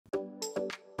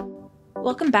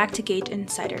Welcome back to Gauge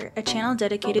Insider, a channel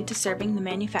dedicated to serving the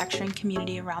manufacturing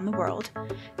community around the world.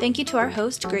 Thank you to our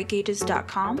host,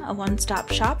 GreatGauges.com, a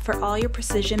one-stop shop for all your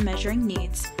precision measuring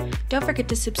needs. Don't forget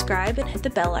to subscribe and hit the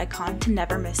bell icon to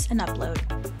never miss an upload.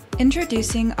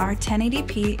 Introducing our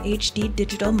 1080p HD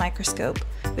digital microscope.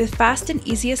 With fast and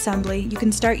easy assembly, you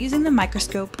can start using the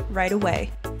microscope right away.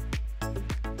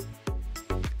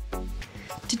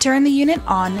 To turn the unit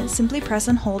on, simply press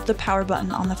and hold the power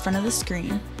button on the front of the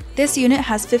screen. This unit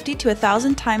has 50 to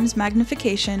 1000 times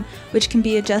magnification, which can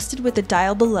be adjusted with the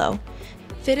dial below.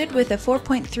 Fitted with a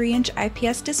 4.3-inch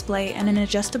IPS display and an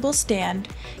adjustable stand,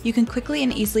 you can quickly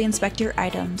and easily inspect your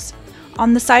items.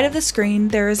 On the side of the screen,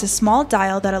 there is a small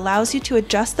dial that allows you to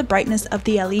adjust the brightness of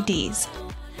the LEDs.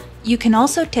 You can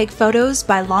also take photos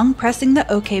by long pressing the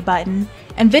OK button,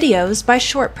 and videos by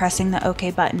short pressing the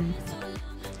OK button.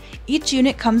 Each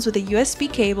unit comes with a USB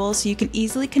cable so you can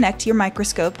easily connect your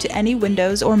microscope to any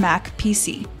Windows or Mac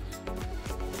PC.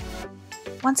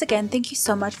 Once again, thank you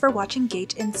so much for watching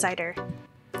Gauge Insider.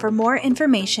 For more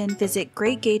information, visit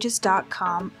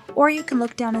GreatGauges.com, or you can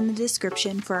look down in the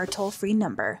description for our toll-free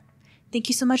number. Thank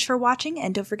you so much for watching,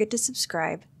 and don't forget to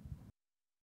subscribe.